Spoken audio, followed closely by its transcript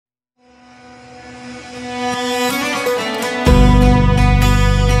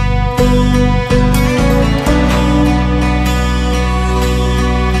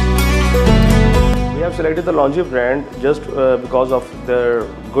selected the LONGi brand just because of their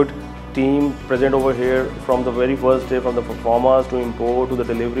good team present over here from the very first day, from the performance to import to the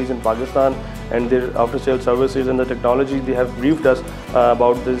deliveries in Pakistan, and their after-sales services and the technology they have briefed us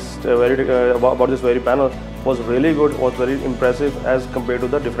about this very panel was really good, was very impressive as compared to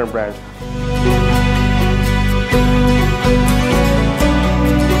the different brands.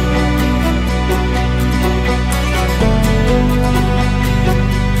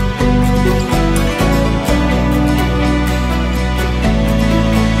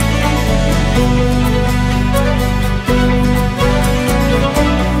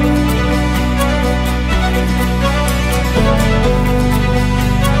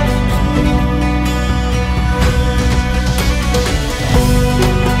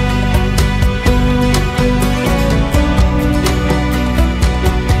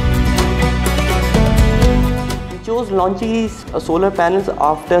 LONGi's solar panels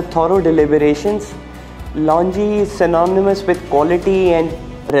after thorough deliberations. LONGi is synonymous with quality and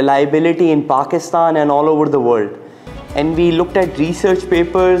reliability in Pakistan and all over the world. And we looked at research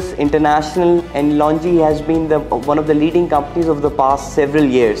papers, international, and LONGi has been one of the leading companies of the past several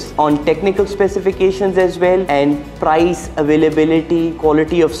years on technical specifications as well, and price, availability,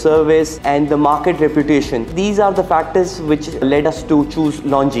 quality of service, and the market reputation. These are the factors which led us to choose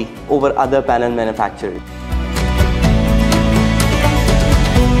LONGi over other panel manufacturers.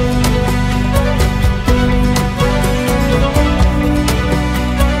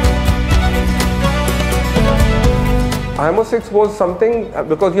 HYMO 6 was something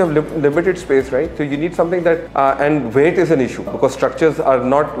because you have limited space, right? So you need something that, and weight is an issue because structures are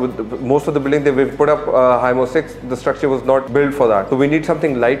not, with most of the buildings that we've put up HYMO 6, the structure was not built for that. So we need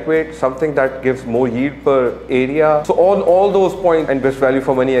something lightweight, something that gives more yield per area. So all those points, and best value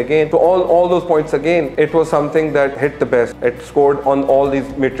for money again. So all those points again, it was something that hit the best. It scored on all these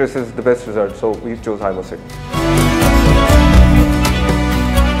matrices the best results. So we chose HYMO 6.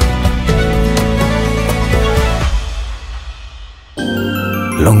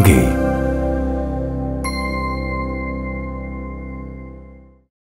 LONGi.